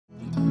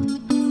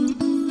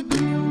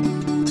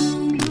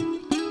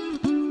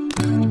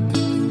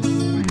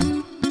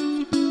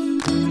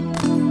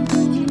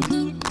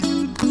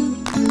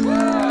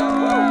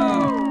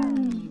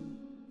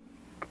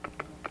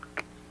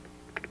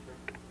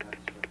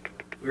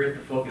We're at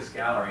the Focus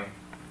Gallery,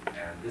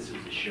 and this is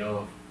a show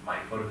of my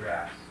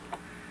photographs.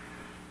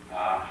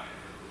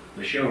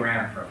 The show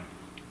ran from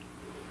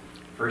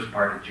the first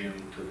part of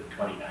June to the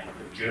 29th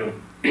of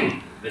June.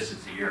 This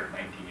is the year of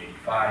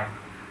 1985.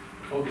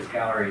 The Focus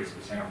Gallery is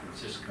in San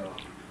Francisco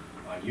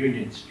on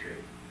Union Street.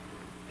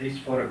 These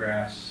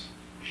photographs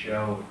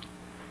show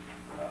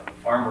the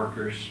farm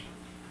workers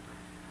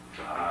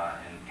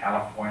in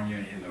California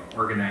in the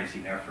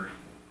organizing effort.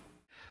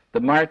 The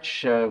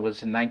march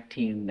was in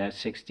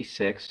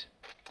 1966,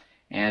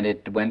 and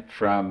it went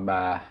from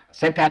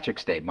St.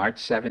 Patrick's Day, March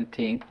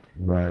 17th,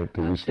 right,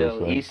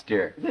 until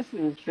Easter. This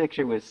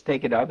picture was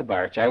taken on the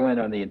march. I went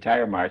on the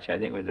entire march. I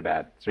think it was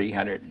about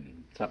 300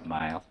 and something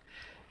miles.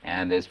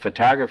 And as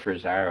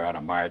photographers are on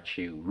a march,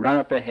 you run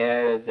up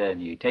ahead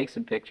and you take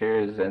some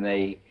pictures, and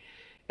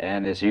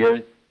as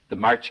the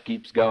march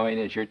keeps going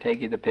as you're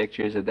taking the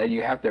pictures, and then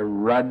you have to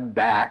run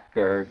back,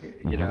 or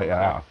you know.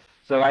 Yeah.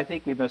 So I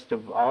think we must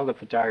have, all the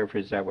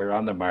photographers that were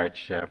on the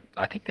march,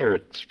 I think there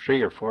were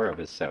 3 or 4 of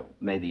us that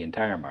made the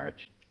entire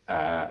march,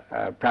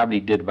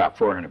 probably did about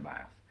 400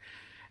 miles.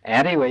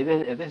 Anyway,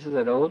 this is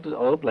an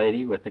old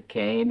lady with a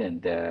cane,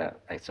 and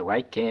it's a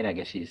white cane. I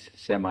guess she's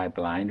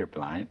semi-blind or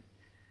blind.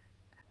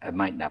 It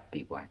might not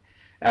be blind.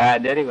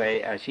 And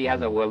anyway, she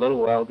has a little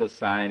Welga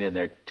sign, and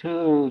there are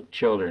 2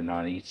 children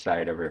on each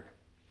side of her.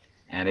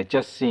 And it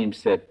just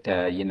seems that,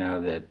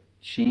 that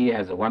she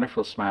has a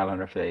wonderful smile on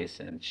her face,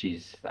 and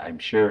she's, I'm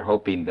sure,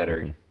 hoping that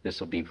this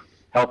will be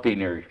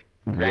helping her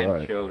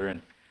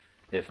grandchildren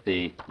if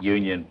the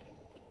union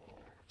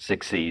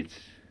succeeds.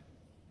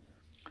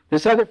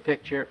 This other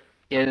picture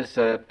is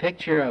a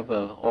picture of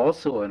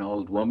also an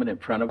old woman in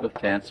front of a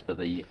fence with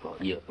a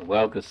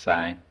Welga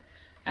sign,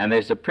 and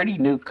there's a pretty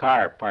new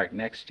car parked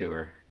next to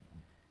her.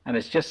 And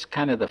it's just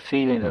kind of the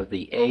feeling of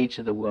the age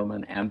of the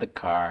woman and the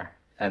car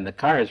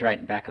is right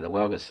in back of the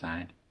Welga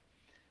sign.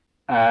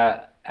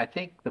 I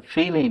think the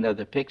feeling of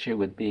the picture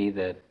would be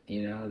that,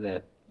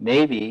 that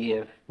maybe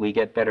if we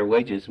get better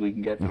wages, we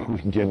can get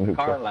a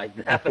car like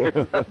that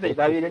or something.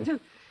 I mean, it's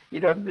just,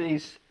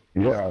 these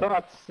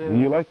thoughts.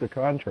 You like the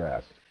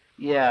contrast.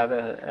 Yeah,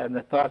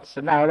 the thoughts.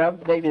 Now,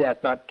 maybe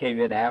that thought came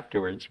in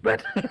afterwards,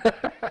 but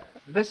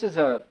this is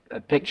a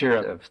picture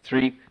of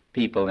 3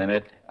 people in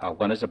it.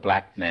 One is a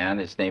black man.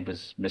 His name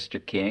was Mr.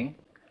 King.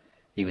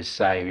 He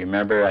was, I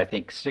remember, I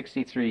think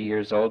 63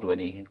 years old when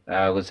he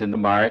was in the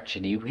march,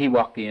 and he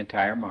walked the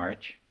entire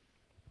march.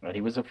 But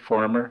he was a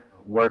former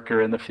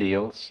worker in the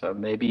fields.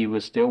 Maybe he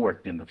was still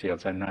working in the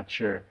fields, I'm not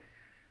sure.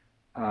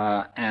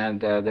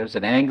 And there's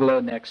an Anglo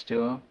next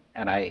to him,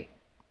 and I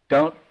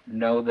don't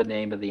know the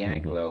name of the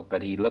Anglo,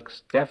 but he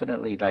looks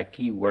definitely like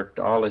he worked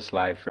all his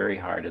life very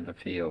hard in the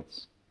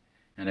fields.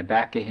 And in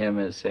back of him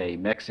is a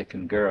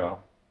Mexican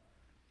girl,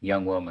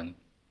 young woman.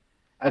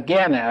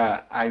 Again,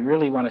 I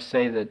really want to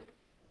say that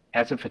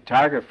as a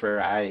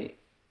photographer, I,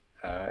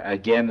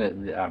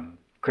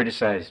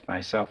 criticize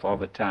myself all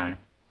the time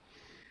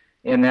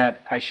in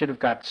that I should have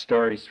got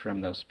stories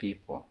from those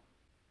people.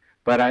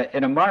 But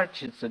in a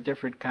march, it's a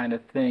different kind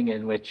of thing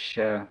in which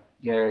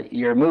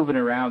you're moving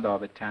around all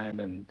the time,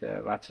 and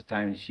lots of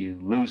times you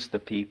lose the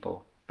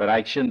people. But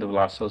I shouldn't have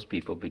lost those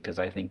people because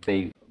I think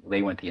they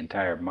went the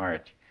entire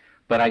march.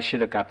 But I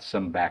should have got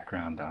some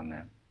background on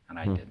them, and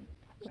I didn't.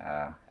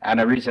 And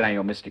the reason I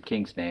know Mr.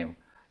 King's name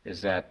is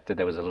that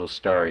there was a little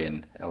story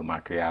in El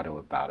Macriado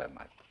about him.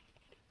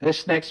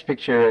 This next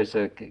picture is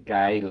a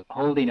guy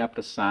holding up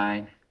a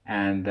sign,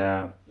 and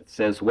it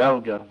says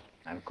Welga,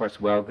 and of course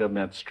Welga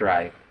meant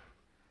strike.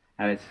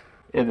 And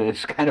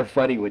it's kind of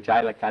funny, which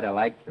I kind of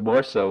like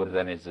more so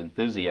than his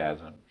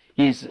enthusiasm.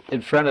 He's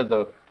in front of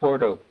the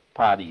porta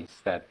potties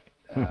that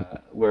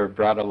were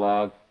brought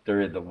along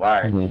during the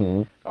march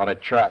on a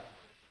truck,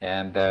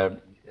 and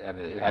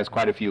it has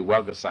quite a few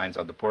Welga signs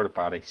on the porta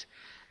potties,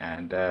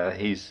 and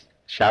he's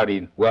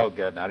shouting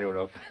Welga, and I don't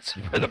know if it's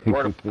for the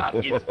porta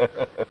potties.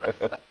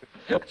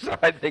 So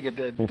I think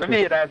for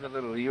me it has a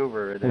little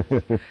humor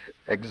and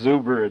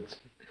exuberance.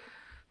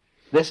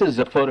 This is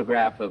a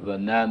photograph of a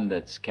nun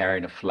that's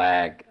carrying a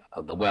flag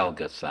of the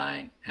Welga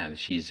sign, and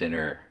she's in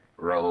her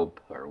robe,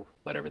 or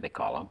whatever they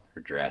call them,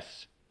 her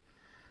dress.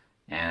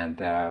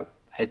 And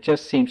it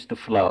just seems to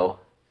flow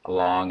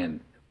along, and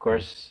of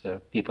course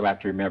people have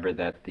to remember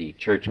that the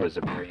church was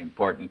a very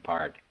important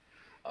part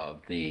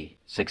of the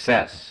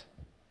success.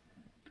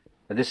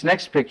 This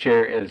next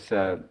picture is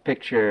a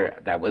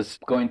picture that was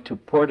going to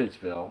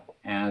Portersville,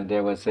 and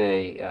there was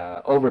a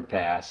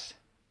overpass,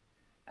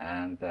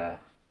 and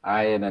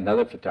I and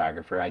another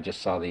photographer I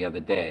just saw the other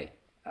day,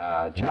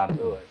 John Kouns,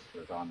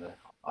 was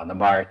on the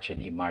march,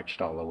 and he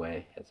marched all the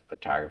way as a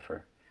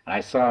photographer. And I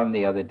saw him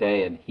the other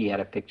day, and he had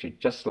a picture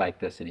just like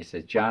this, and he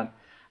said, "John,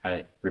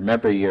 I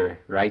remember your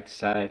right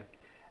side.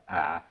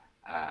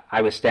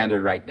 I was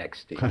standing right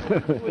next to you."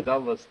 It was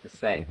almost the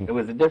same. It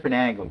was a different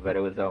angle, but it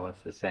was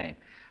almost the same.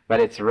 But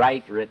it's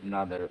right written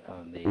on the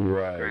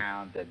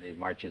ground, and the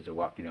marchers are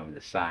walking over the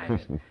sign.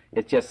 And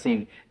it just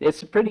seemed,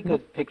 it's a pretty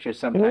good picture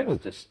sometimes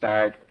to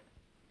start,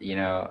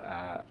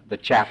 the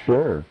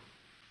chapter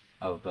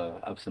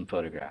of some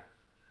photograph.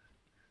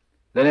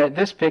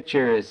 This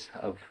picture is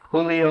of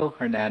Julio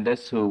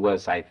Hernandez, who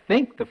was, I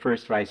think, the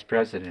first vice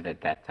president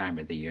at that time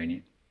of the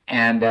Union,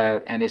 and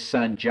his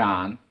son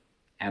John,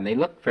 and they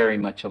look very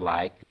much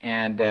alike.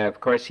 And of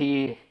course,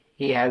 he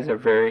has a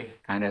very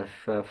kind of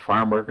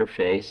farm worker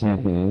face,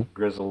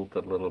 grizzled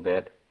a little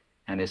bit,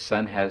 and his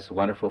son has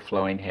wonderful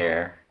flowing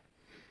hair.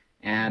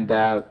 And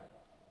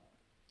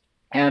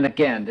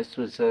again, this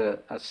was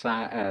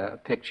a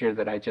picture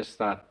that I just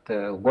thought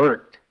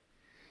worked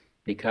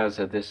because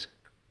of this,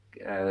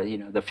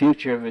 the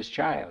future of his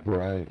child.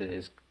 Right.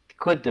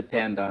 Could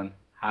depend on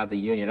how the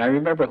Union. I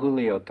remember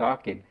Julio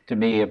talking to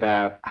me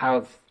about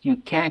how you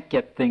can't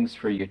get things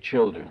for your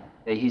children.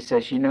 He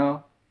says,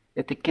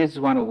 if the kids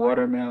want a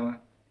watermelon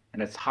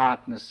and it's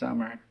hot in the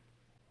summer,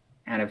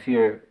 and if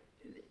you're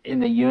in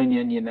the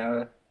Union,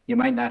 you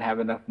might not have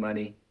enough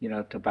money,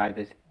 to buy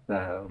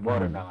the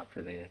watermelon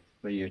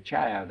for your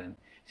child. And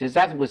he says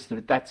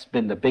that's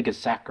been the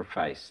biggest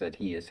sacrifice that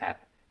he has had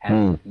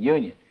in the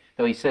Union.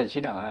 Though he says,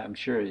 I'm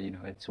sure,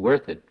 it's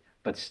worth it,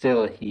 but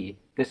still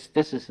this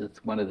is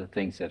one of the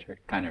things that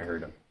kind of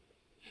hurt him.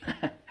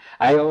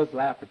 I always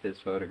laugh at this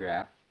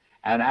photograph.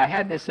 And I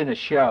had this in a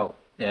show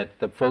at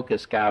the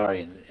Focus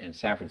Gallery in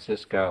San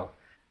Francisco.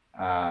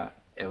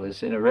 It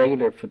was in a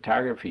regular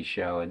photography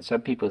show, and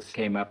some people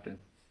came up and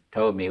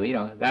told me,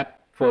 that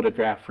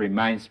photograph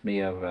reminds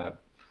me of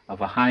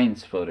a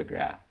Heinz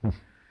photograph.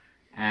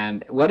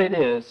 And what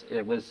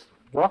it was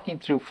walking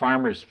through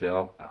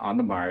Farmersville on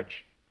the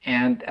march,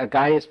 and a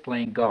guy is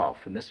playing golf,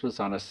 and this was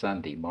on a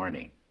Sunday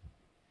morning.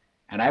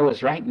 And I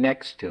was right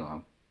next to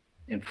him,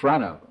 in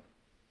front of him,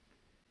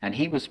 and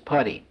he was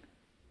putting.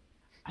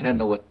 I don't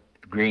know what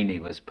green he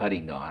was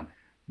putting on,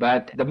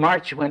 but the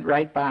march went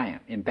right by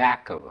him, in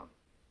back of him.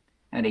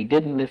 And he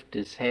didn't lift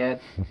his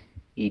head.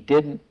 He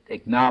didn't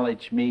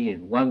acknowledge me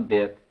in one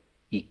bit.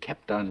 He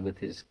kept on with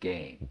his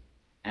game.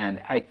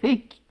 And I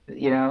think,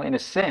 in a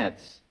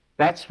sense,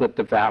 that's what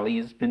the Valley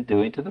has been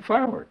doing to the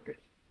farm workers.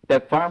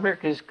 That farm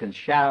workers can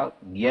shout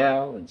and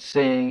yell and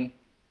sing.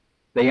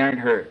 They aren't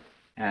heard,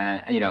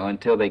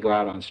 until they go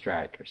out on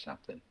strike or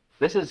something.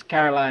 This is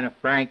Carolina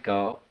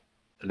Franco.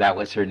 That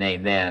was her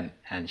name then,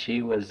 and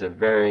she was a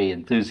very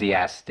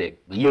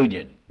enthusiastic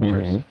Union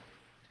person.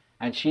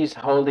 And she's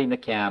holding a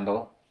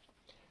candle,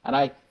 and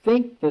I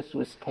think this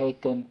was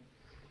taken,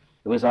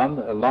 it was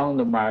along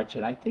the march,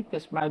 and I think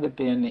this might have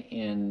been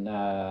in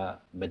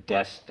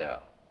Modesto,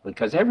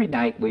 because every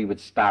night we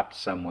would stop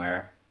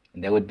somewhere,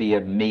 and there would be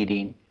a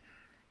meeting,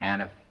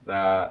 and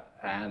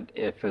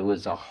if it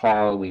was a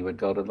hall, we would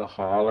go to the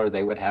hall, or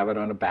they would have it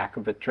on the back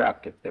of a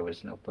truck if there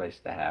was no place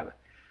to have it.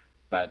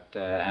 But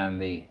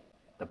and the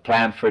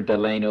plan for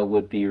Delano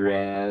would be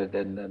read,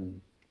 and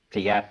then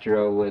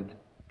Teatro would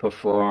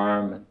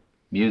perform, and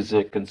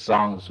music and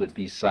songs would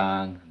be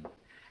sung,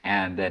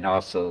 and then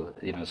also,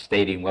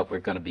 stating what we're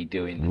going to be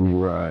doing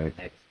the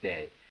next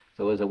day.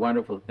 So it was a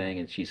wonderful thing,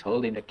 and she's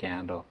holding a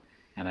candle,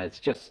 and it's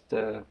just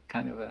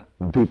kind of a...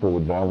 And people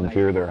would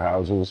volunteer their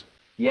houses?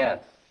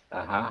 Yes,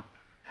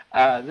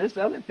 this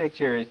other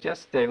picture is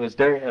it was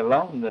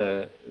along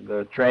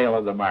the trail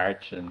of the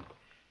march, and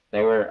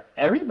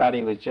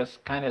everybody was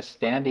just kind of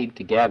standing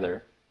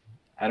together,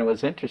 and it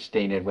was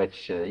interesting in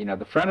which,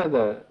 the front of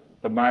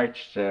the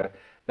march,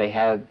 they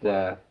had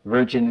the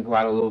Virgin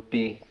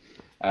Guadalupe,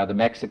 the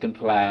Mexican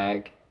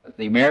flag,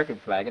 the American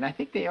flag, and I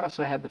think they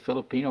also had the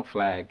Filipino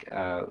flag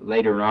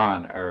later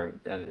on, or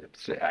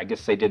I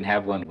guess they didn't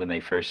have one when they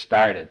first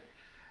started.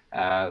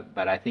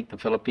 But I think the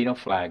Filipino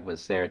flag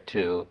was there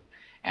too,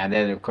 and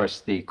then of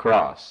course the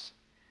cross.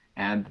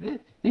 And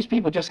these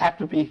people just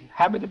happened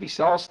to be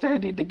all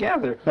standing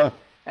together,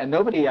 and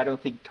nobody, I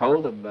don't think,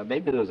 told them.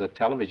 Maybe there was a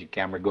television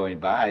camera going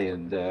by,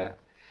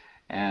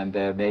 and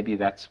maybe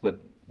that's what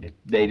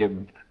made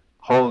him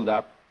hold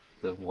up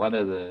one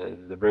of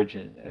the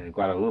Virgin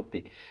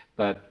Guadalupe.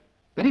 But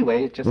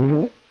anyway, it just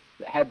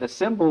had the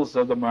symbols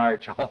of the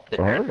march all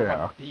there. Oh,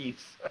 yeah.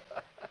 Peace.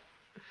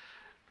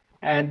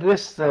 And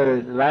this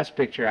last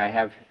picture I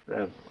have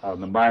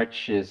on the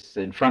march is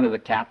in front of the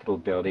Capitol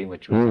building,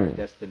 which was our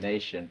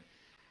destination.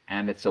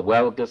 And it's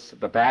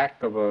the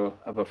back of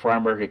a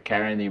farm worker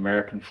carrying the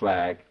American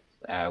flag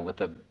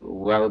with a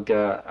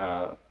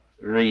Welga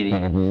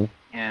reading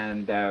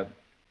and the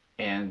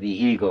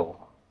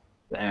eagle.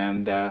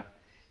 And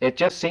it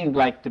just seemed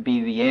like to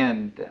be the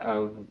end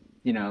of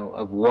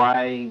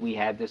why we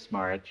had this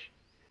march.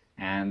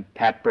 And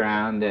Pat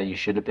Brown, you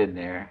should have been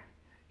there.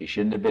 You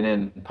shouldn't have been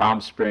in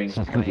Palm Springs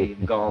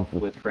playing golf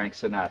with Frank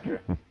Sinatra.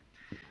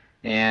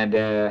 And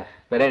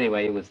but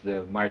anyway,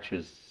 the march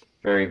was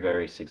very,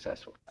 very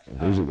successful.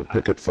 Those are the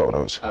picket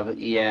photos.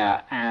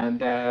 Yeah,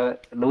 and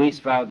Luis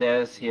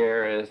Valdez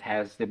here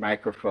has the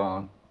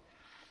microphone,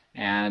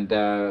 and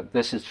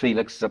this is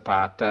Felix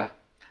Zapata,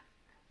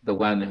 the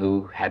one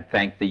who had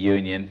thanked the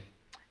Union,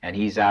 and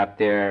he's out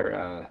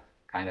there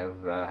kind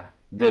of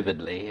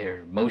vividly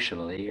or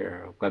emotionally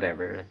or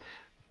whatever,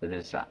 with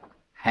his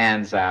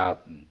hands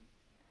out,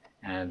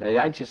 and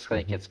I just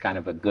think it's kind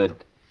of a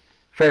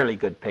fairly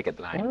good picket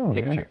line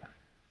picture. Yeah.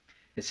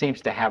 It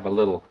seems to have a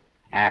little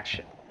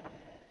action.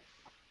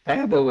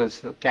 Ethel was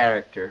the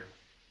character.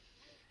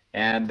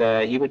 And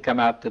he would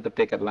come out to the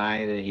picket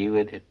line and he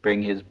would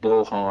bring his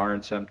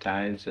bullhorn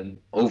sometimes and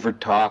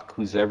overtalk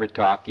who's ever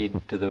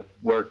talking to the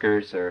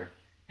workers.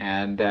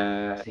 And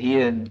he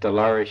and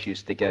Dolores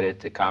used to get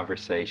into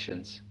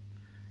conversations.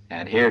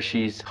 And here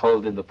she's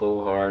holding the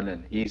bullhorn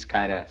and he's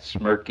kind of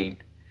smirking.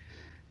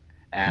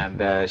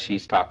 And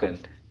she's talking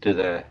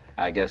to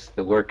I guess,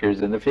 the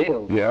workers in the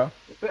field. Yeah.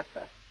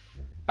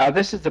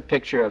 This is a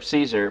picture of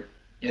Caesar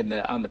in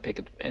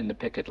the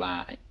picket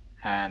line.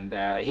 And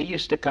he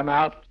used to come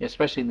out,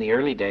 especially in the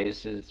early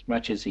days, as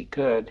much as he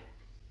could.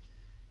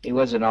 He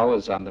wasn't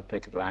always on the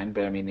picket line,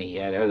 but I mean, he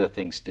had other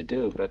things to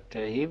do. But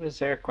he was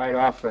there quite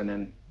often,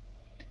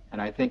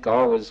 and I think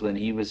always when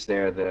he was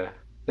there, the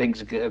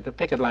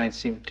picket line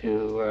seemed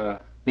to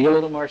be a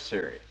little more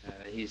serious.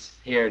 He's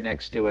here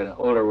next to an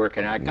older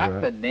worker, and I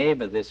got the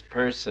name of this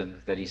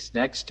person that he's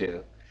next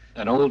to,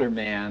 an older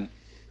man,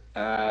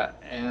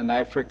 and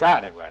I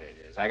forgot what it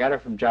is. I got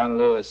it from John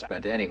Lewis,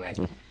 but anyway.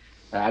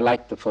 I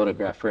liked the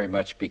photograph very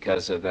much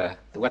because of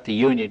what the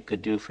union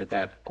could do for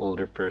that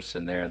older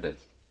person there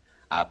that's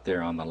out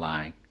there on the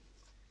line.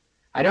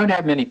 I don't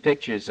have many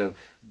pictures of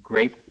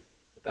grape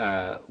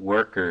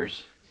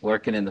workers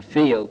working in the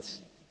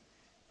fields,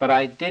 but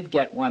I did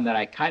get one that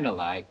I kind of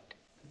liked.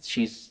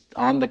 She's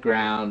on the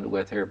ground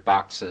with her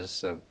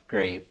boxes of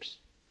grapes,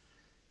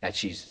 and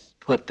she's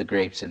put the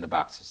grapes in the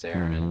boxes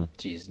there, and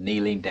she's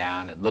kneeling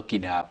down and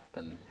looking up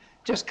and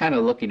just kind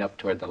of looking up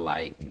toward the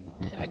light.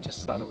 I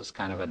just thought it was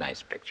kind of a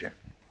nice picture.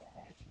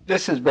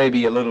 This is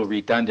maybe a little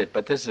redundant,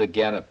 but this is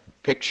again a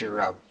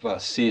picture of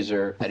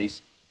Caesar, and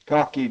he's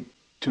talking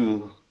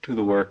to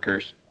the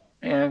workers.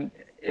 And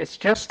it's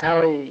just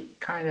how he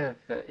kind of,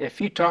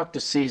 if you talk to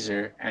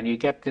Caesar and you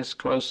get this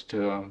close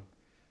to him,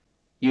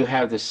 you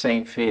have the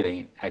same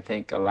feeling, I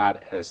think, a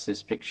lot as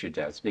this picture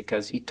does,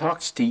 because he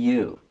talks to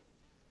you.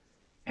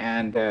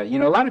 And, you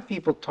know, a lot of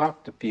people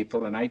talk to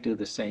people, and I do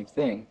the same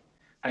thing.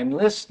 I'm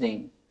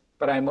listening,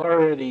 but I'm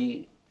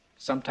already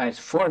sometimes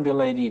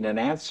formulating an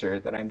answer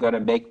that I'm going to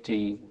make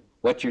to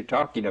what you're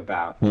talking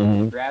about,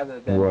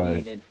 rather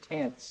than being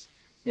intense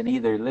in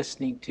either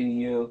listening to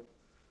you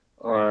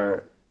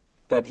or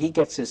that he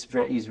gets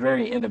he's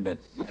very intimate,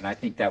 and I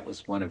think that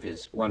was one of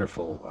his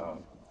wonderful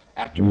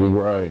attributes.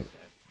 Right.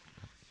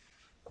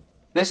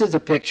 This is a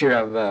picture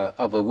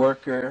of a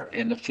worker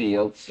in the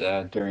fields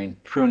during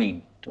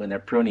pruning, when they're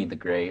pruning the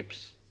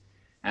grapes,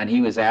 and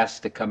he was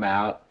asked to come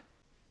out.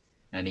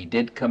 And he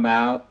did come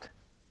out,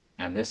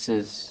 and this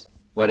is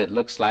what it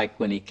looks like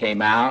when he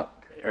came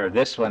out. Or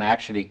this one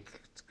actually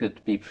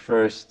could be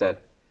first.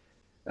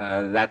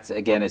 That's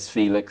again is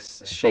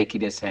Felix shaking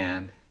his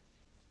hand.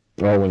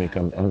 Oh, when he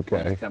comes, When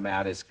okay. he come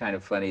out, it's kind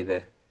of funny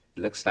that it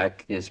looks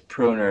like his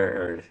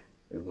pruner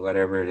or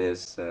whatever it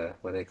is.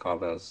 What do they call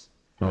those?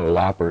 Oh,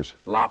 loppers.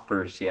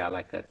 Loppers, yeah,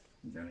 like that.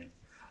 I mean,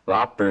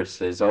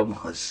 loppers is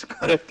almost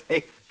going to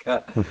take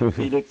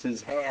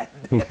Felix's hand.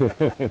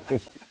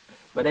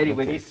 But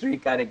anyway, these three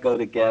kind of go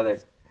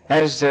together.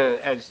 As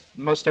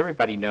most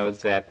everybody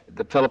knows, that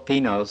the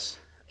Filipinos,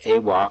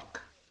 AWOC,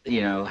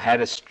 you know,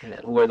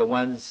 were the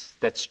ones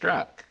that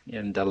struck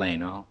in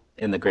Delano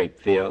in the grape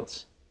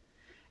fields.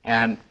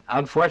 And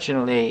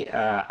unfortunately,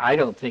 I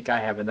don't think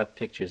I have enough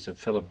pictures of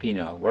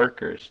Filipino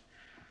workers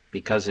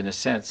because, in a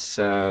sense,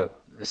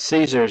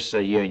 Caesar's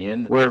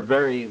union were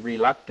very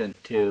reluctant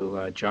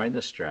to join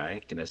the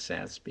strike, in a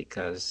sense,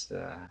 because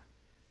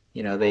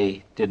you know,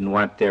 they didn't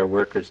want their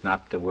workers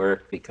not to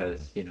work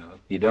because, you know, if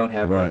you don't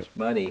have much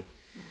money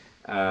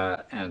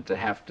and to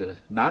have to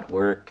not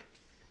work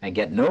and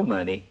get no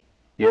money,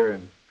 you're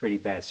in pretty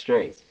bad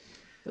straits.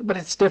 But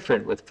it's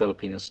different with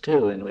Filipinos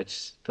too, in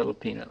which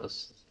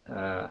Filipinos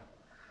are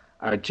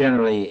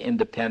generally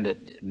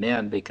independent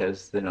men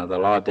because, you know, the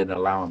law didn't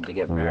allow them to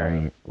get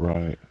married.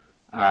 Right.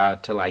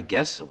 Till I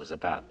guess it was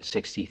about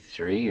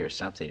 63 or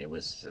something. It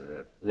was,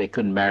 they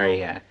couldn't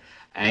marry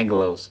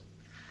Anglos.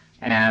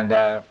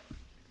 And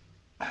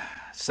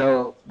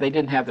so they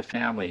didn't have the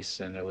families,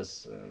 and it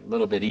was a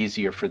little bit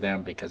easier for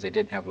them because they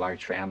didn't have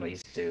large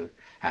families to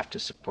have to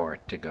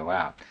support to go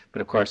out.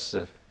 But of course,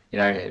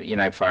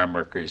 United Farm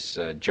Workers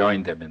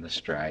joined them in the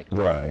strike.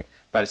 Right.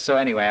 But so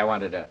anyway, I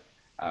wanted a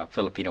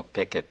Filipino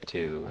picket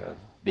to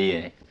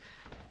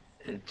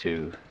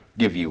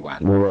give you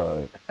one.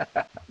 Right.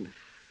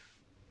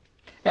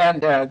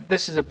 And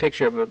this is a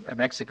picture of a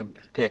Mexican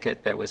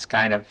picket that was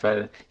kind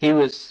of, he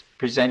was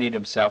presenting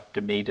himself to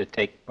me to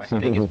take my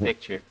biggest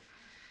picture.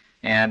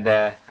 And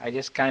I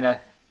just kind of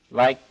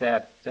like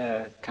that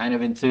kind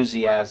of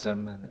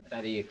enthusiasm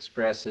that he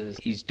expresses.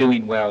 He's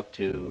doing well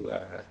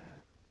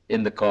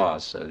in the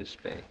cause, so to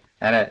speak.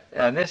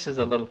 And this is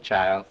a little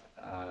child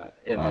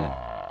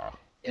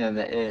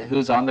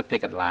who's on the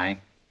picket line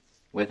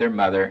with her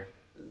mother.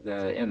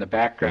 In the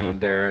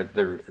background there are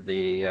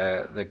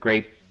the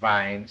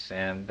grapevines,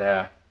 and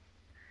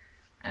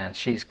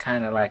she's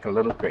kind of like a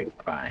little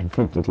grapevine.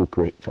 Little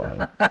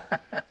grapevine.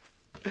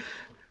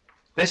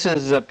 This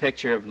is a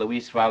picture of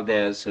Luis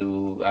Valdez,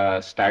 who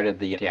started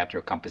the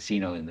Teatro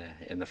Campesino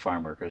in the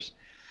Farm Workers,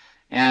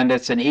 And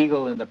it's an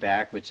eagle in the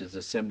back, which is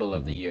a symbol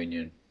of the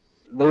Union.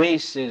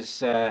 Luis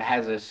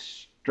has a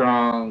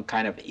strong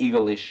kind of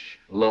eagle-ish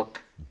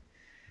look,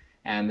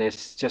 and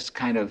this just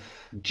kind of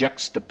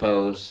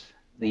juxtapose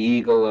the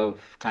eagle of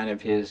kind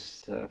of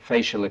his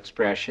facial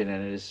expression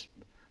and his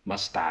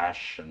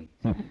mustache and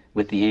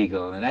with the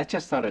eagle, and I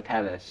just thought it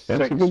had a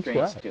certain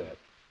strength to it.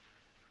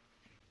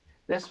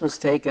 This was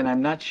taken,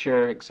 I'm not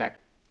sure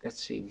exactly,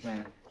 let's see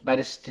when, but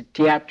it's the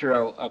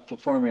teatro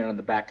performing on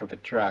the back of a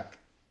truck,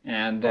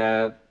 and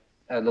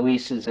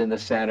Luis is in the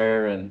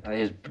center, and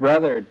his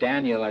brother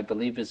Daniel, I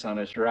believe, is on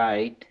his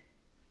right,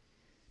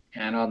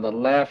 and on the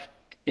left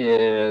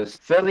is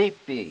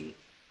Felipe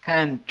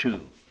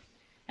Cantu.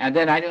 And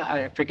then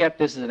I forget,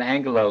 this is an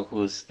Anglo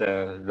who's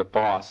the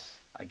boss,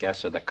 I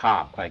guess, or the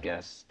cop, I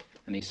guess,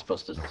 and he's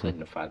supposed to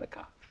signify the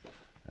cop.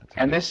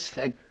 And this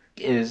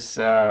is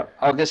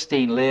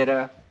Augustine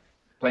Lira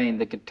playing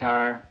the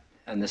guitar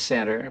in the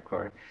center, of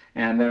course,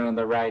 and then on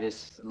the right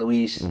is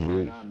Luis,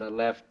 and on the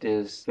left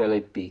is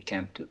Felipe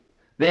Cantu.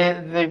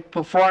 They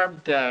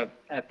performed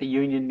at the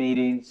union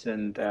meetings,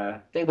 and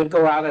they would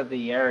go out of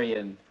the area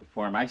and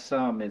perform. I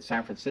saw them in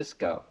San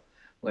Francisco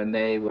when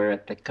they were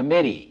at the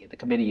committee. The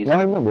committee used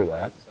I remember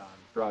that. on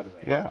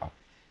Broadway. Yeah.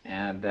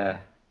 And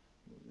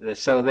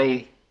so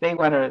they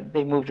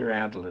moved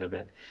around a little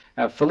bit.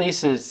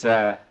 Felice's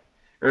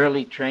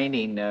early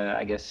training,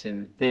 I guess,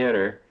 in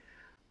theater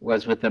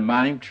was with the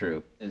mime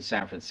troupe in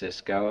San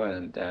Francisco,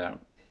 and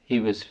he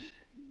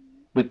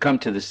would come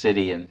to the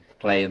city and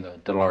play in the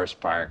Dolores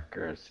Park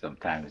or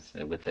sometimes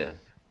with the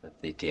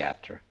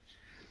theater.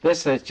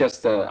 This is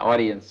just an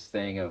audience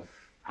thing of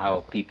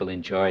how people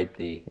enjoyed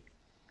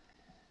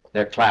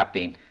their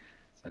clapping.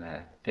 It's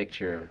a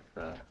picture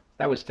of,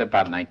 that was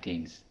about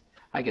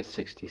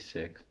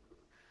 66.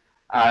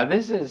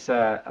 This is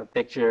a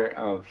picture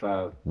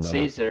of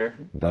Caesar.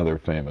 Another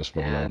famous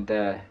photo.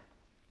 And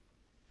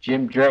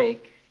Jim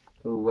Drake,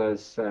 who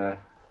was an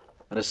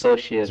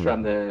associate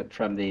from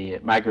the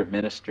migrant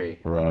ministry.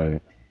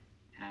 Right.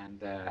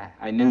 And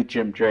I knew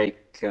Jim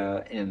Drake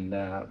in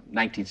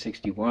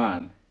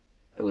 1961.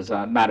 It was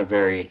not a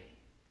very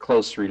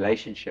close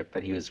relationship,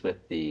 but he was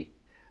with the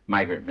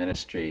migrant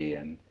ministry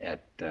and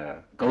at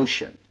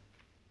Goshen,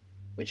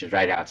 which is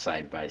right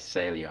outside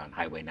Visalia on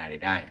Highway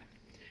 99.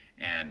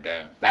 And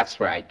that's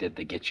where I did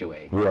the Get You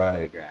Away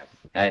photograph.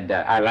 And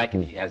I like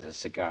it. He has a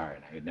cigar,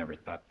 and I had never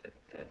thought that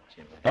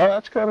Jim Oh,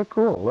 that's kind of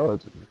cool. Well,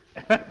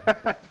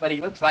 but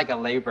he looks like a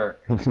laborer.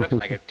 He looks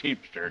like a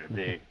teamster to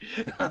me.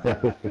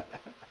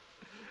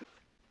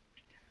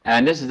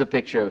 And this is a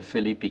picture of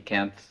Felipe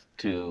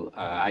Cantu,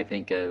 I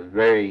think a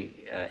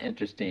very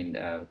interesting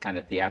kind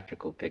of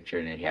theatrical picture,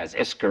 and it has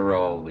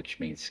escarole, which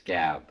means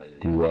scab.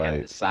 They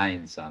have the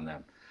signs on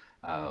them.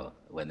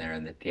 When they're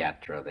in the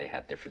teatro, they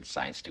had different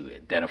signs to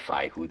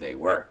identify who they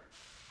were.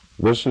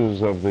 This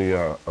is of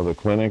the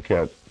clinic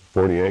at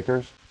 40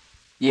 Acres?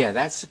 Yeah,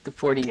 that's at the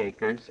 40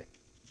 Acres.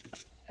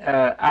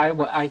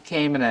 I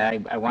came and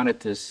I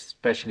wanted to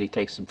especially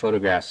take some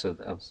photographs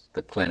of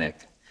the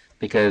clinic,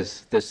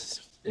 because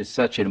this is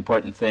such an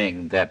important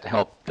thing that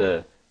helped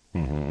the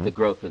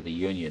growth of the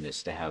union,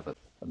 is to have a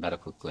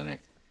medical clinic.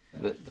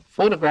 The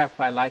photograph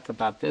I like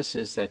about this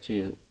is that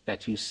you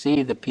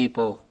see the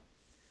people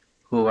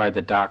who are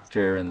the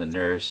doctor and the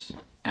nurse,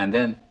 and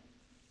then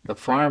the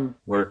farm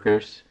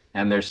workers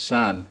and their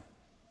son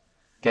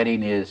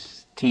getting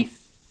his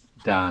teeth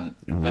done.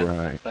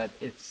 But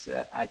it's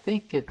I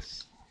think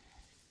it's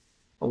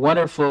a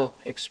wonderful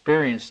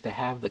experience to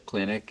have the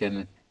clinic,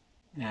 and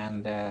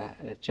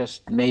it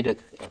just made a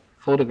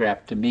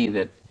photograph to me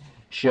that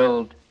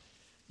showed,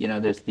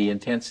 there's the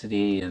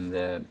intensity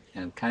and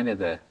kind of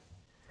the.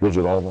 Was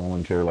it all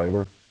volunteer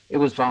labor? It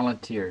was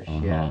volunteers,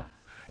 yeah.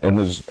 And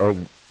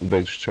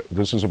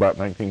this is about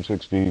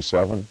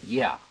 1967?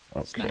 Yeah,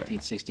 it's Okay.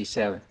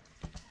 1967.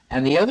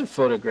 And the other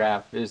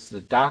photograph is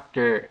the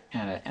doctor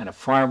and a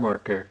farm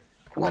worker.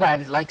 What I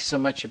like so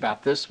much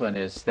about this one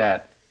is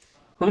that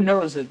who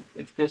knows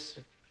if this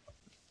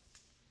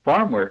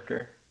farm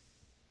worker,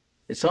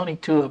 it's only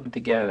two of them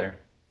together,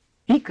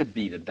 he could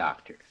be the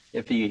doctor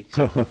if he,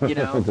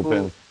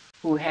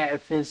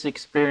 if his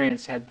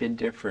experience had been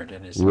different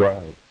in his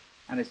life. Right.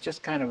 And it's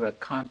just kind of a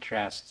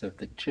contrast of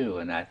the two,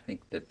 and I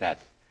think that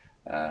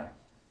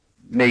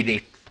made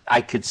it.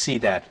 I could see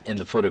that in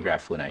the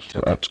photograph when I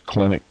took it. That's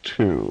Clinic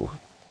 2.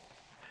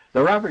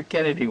 The Robert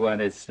Kennedy one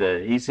is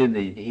he's in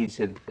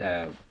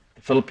the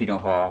Filipino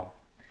Hall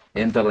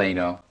in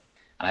Delano,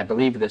 and I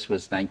believe this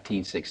was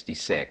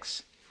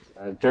 1966.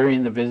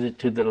 During the visit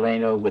to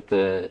Delano with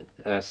the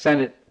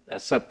Senate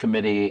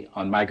subcommittee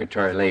on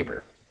migratory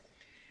labor,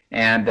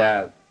 and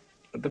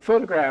the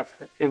photograph,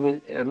 it was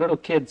a little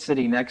kid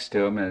sitting next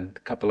to him and a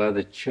couple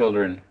other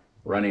children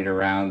running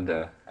around.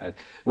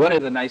 One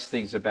of the nice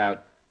things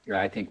about,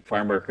 I think,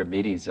 farm worker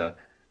meetings,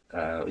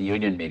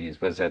 union meetings,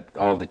 was that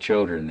all the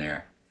children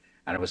there,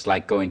 and it was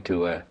like going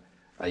to a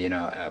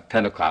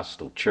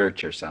Pentecostal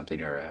church or something,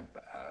 or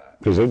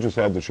Because they just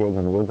had the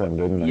children with them,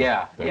 didn't they?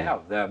 Yeah.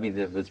 I mean,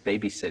 it was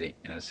babysitting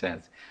in a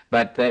sense,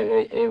 but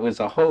it was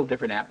a whole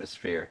different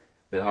atmosphere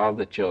with all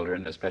the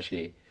children,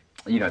 especially,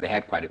 they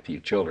had quite a few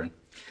children.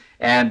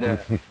 And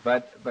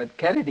but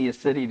Kennedy is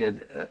sitting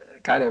in,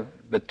 kind of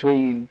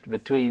between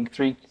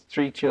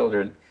three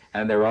children,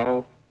 and they're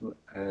all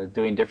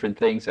doing different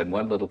things, and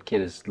one little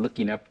kid is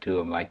looking up to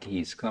him like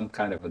he's some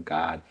kind of a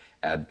god,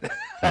 and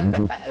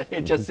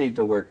it just seemed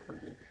to work.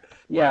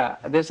 Yeah,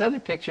 this other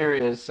picture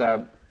is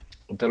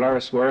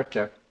Dolores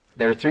Huerta.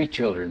 There are three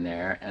children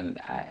there, and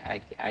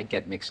I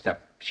get mixed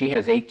up. She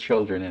has 8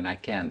 children, and I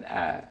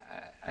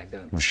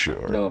don't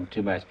know them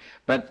too much.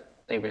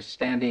 But they were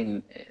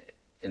standing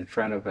in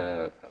front of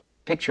a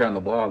picture on the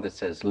wall that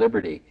says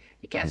Liberty.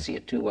 You can't see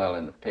it too well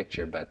in the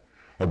picture, but...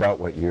 About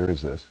what year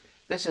is this?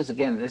 This is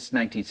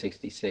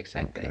 1966,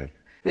 I think.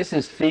 This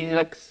is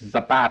Felix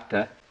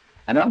Zapata,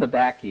 and on the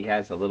back he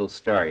has a little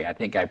story. I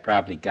think I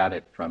probably got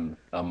it from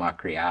El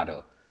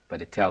Macriado,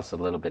 but it tells a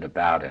little bit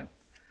about him.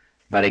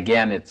 But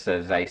again, it's,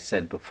 as I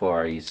said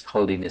before, he's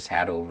holding his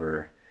hat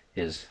over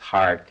his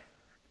heart,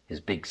 his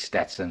big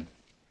Stetson,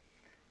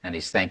 and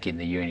he's thanking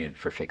the Union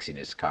for fixing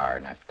his car,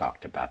 and I've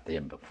talked about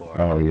them before.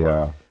 Oh,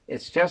 yeah.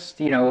 It's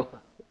just,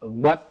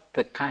 what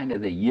the kind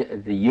of the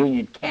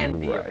Union can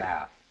be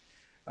about,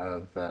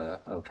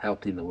 of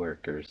helping the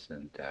workers,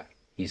 and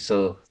he's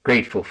so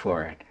grateful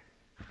for it.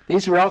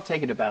 These were all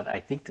taken about, I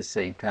think, the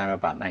same time,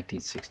 about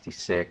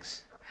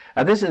 1966.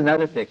 This is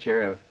another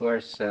picture. Of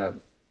course,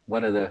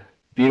 one of the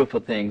beautiful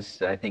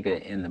things, I think,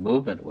 in the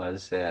movement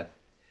was that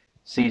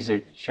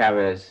Cesar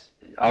Chavez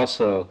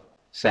also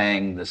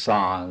sang the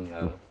song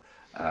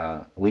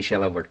of We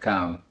Shall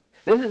Overcome.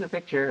 This is a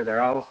picture.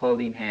 They're all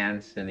holding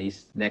hands, and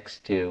he's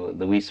next to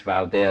Luis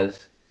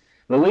Valdez.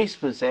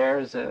 Luis was there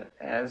as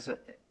a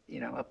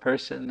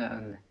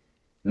person,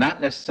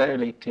 not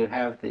necessarily to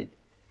have the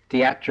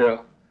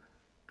teatro,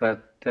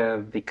 but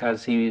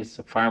because he was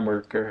a farm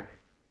worker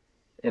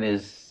in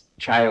his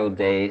child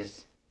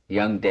days,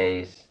 young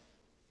days,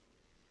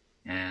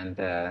 and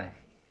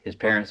his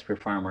parents were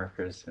farm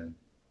workers, and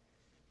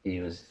he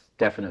was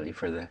definitely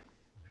for the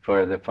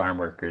farm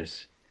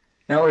workers.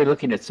 Now we're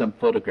looking at some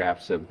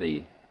photographs of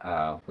the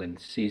when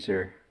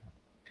Caesar,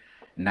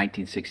 in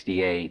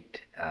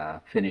 1968,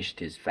 finished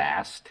his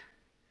fast,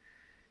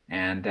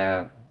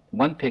 and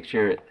one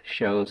picture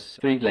shows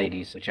 3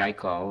 ladies, which I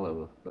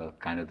call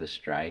kind of the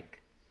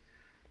strike.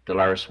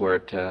 Dolores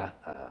Huerta,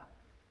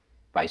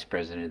 Vice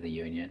President of the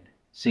Union,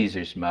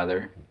 Caesar's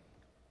mother,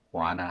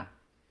 Juana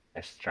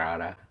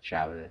Estrada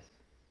Chavez,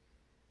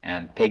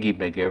 and Peggy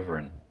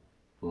McGivern,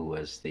 who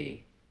was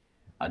a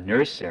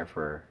nurse there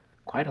for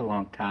quite a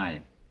long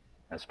time,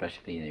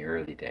 especially in the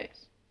early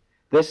days.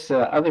 This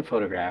other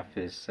photograph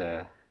is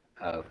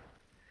of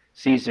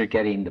Caesar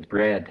getting the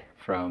bread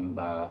from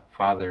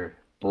Father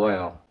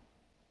Boyle,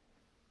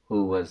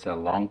 who was a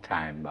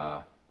long-time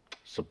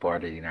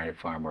supporter of the United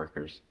Farm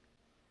Workers.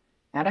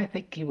 And I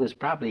think he was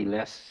probably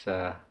less,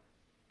 I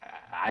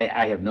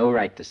have no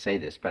right to say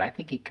this, but I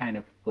think he kind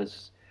of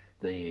was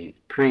the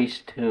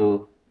priest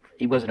who,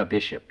 he wasn't a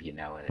bishop, in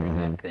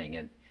that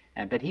thing,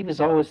 but he was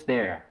always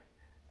there.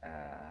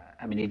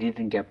 I mean, he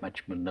didn't get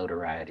much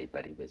notoriety,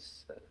 but he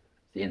was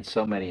in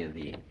so many of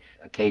the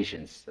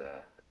occasions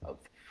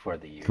for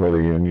the Union. For the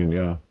Union,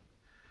 yeah.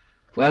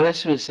 Well,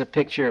 this was a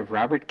picture of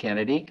Robert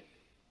Kennedy,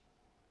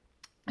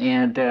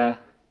 and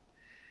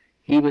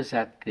he was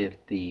at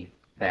the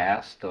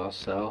fast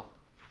also,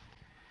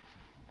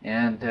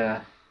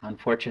 and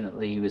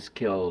unfortunately he was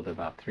killed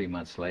about 3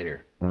 months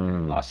later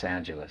in Los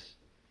Angeles.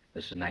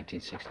 This was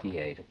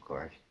 1968, of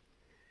course.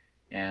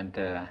 And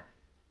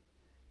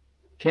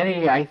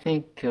Kennedy, I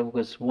think,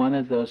 was one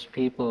of those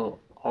people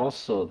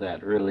also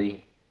that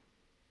really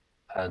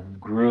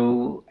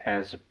grew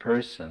as a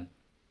person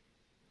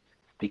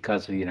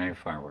because of United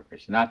Farm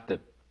Workers. Not that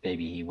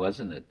maybe he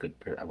wasn't a good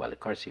person. Well, of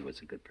course he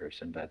was a good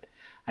person, but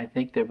I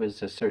think there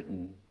was a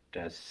certain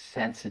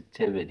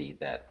sensitivity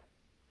that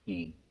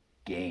he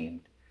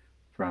gained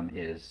from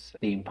his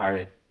being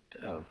part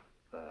of,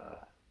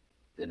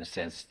 in a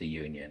sense, the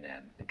Union,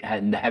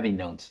 and having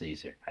known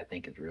Caesar. I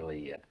think it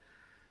really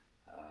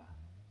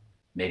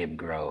made him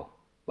grow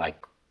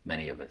like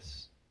many of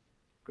us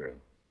grew.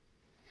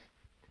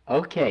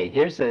 Okay,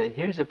 here's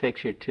a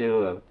picture too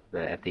of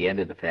at the end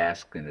of the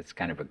fast, and it's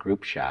kind of a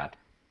group shot,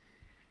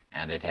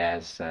 and it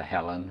has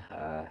Helen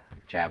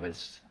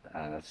Chavez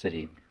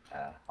sitting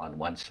on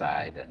one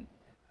side, and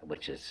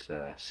which is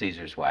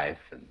Caesar's wife,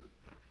 and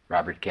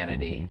Robert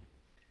Kennedy,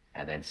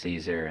 and then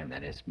Caesar, and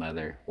then his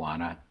mother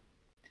Juana,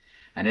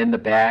 and in the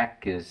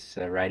back is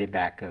right in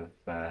back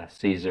of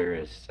Caesar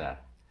is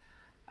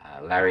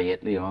Larry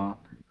Lien,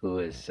 who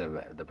is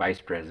the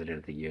vice president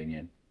of the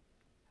Union,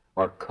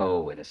 or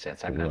in a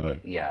sense. I'm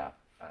not. Yeah,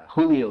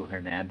 Julio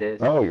Hernandez.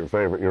 Oh, your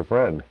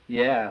friend.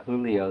 Yeah,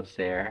 Julio's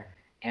there,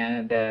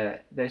 and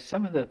there's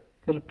some of the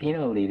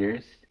Filipino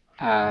leaders.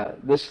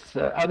 This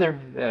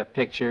other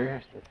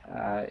picture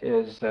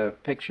is a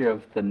picture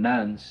of the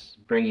nuns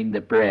bringing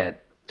the bread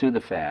to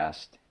the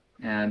fast,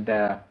 and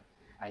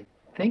I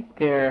think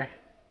they're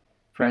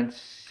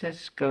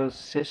Francisco's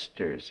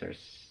sisters, or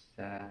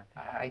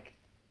I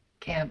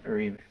can't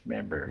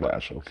remember.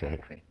 That's okay.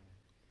 Exactly.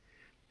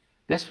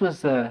 This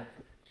was the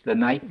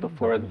night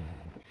before the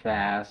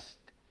fast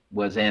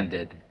was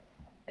ended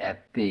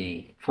at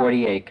the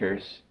 40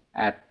 acres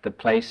at the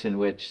place in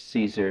which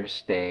Caesar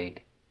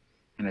stayed.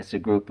 And it's a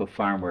group of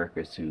farm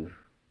workers who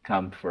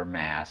come for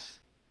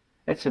Mass.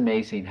 It's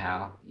amazing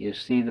how you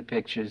see the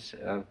pictures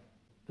of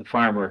the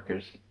farm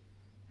workers,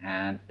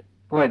 and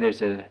boy,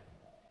 there's a,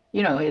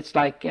 it's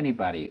like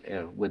anybody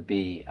would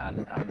be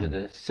under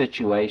the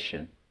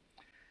situation,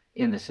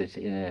 in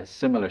a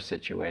similar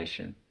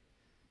situation.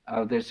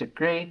 There's a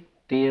great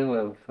deal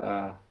of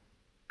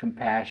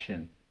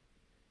compassion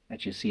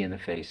that you see in the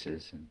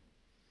faces. And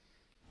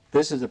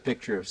this is a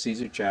picture of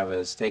Cesar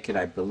Chavez taken,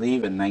 I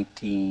believe, in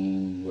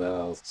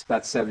it's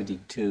about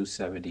 72,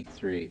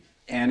 73.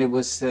 And it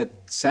was at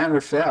San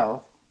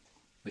Rafael,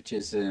 which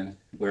is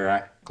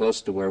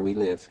close to where we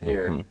live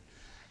here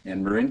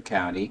in Marin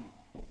County.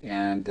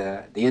 And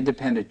the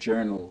Independent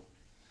Journal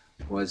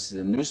was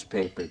the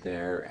newspaper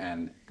there,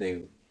 and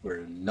they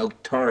were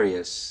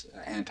notorious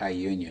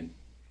anti-union.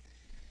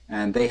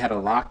 And they had a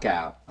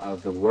lockout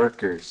of the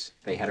workers.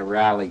 They had a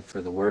rally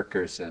for the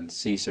workers, and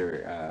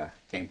Caesar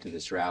came to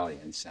this rally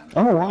in San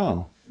Rafael. Oh,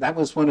 wow. That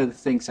was one of the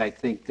things I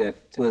think that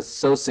was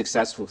so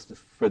successful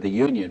for the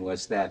union,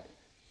 was that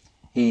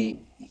he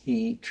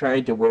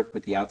tried to work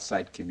with the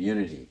outside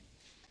community.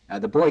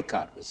 The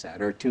boycott was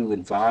that, or to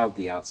involve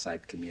the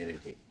outside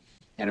community.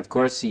 And of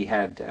course, he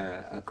had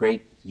a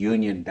great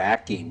union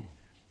backing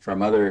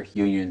from other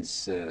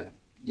unions, in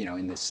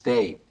the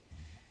state.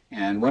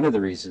 And one of the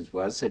reasons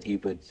was that he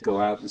would go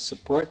out and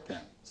support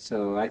them.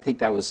 So I think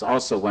that was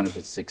also one of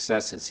his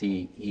successes.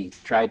 He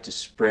tried to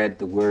spread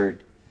the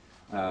word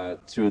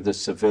through the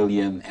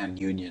civilian and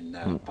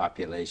union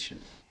population.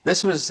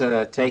 This was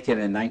taken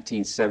in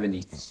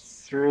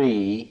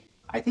 1973.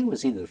 I think it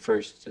was either the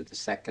first or the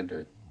second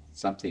or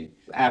something.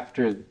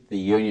 After the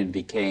union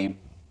became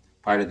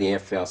part of the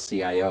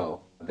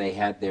AFL-CIO, they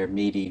had their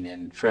meeting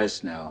in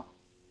Fresno.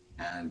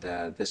 And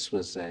this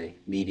was a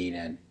meeting,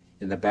 and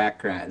in the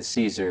background,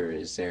 Caesar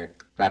is there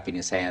clapping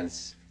his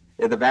hands.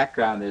 In the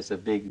background, there's a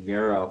big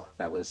mural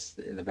that was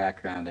in the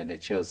background, and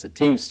it shows the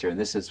Teamster. And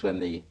this is when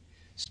the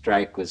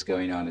strike was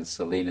going on in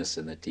Salinas,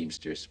 and the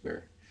Teamsters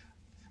were.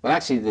 Well,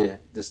 actually, the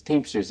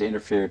Teamsters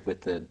interfered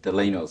with the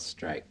Delano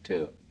strike,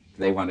 too.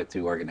 They wanted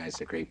to organize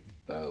the grape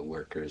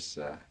workers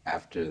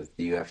after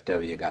the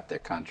UFW got their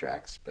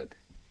contracts. But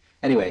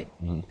anyway,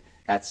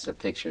 that's a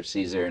picture of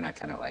Caesar, and I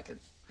kind of like it.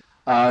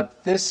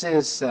 This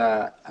is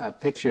a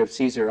picture of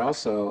Caesar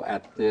also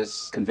at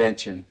this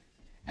convention,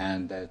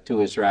 and to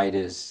his right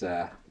is...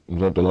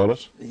 Is that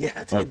Dolores?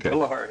 Yeah,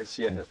 Dolores,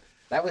 yeah.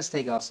 That was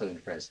taken also in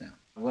Fresno.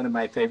 One of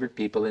my favorite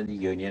people in the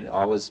union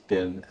always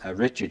been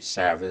Richard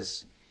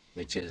Chavez,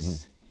 which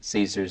is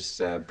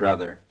Caesar's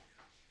brother.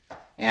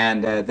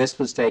 And this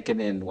was taken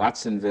in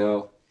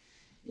Watsonville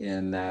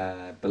in,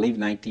 I believe,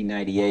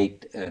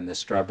 1998 in the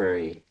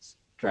strawberry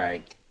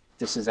strike.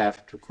 This is,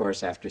 of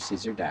course, after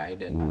Caesar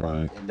died. And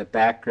in the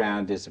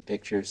background is a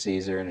picture of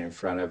Caesar, and in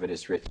front of it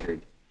is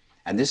Richard.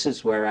 And this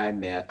is where I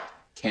met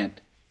Kent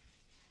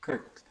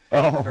Kirkton.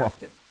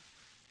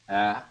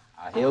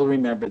 He'll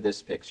remember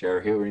this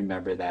picture. He'll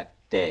remember that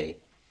day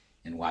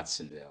in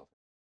Watsonville.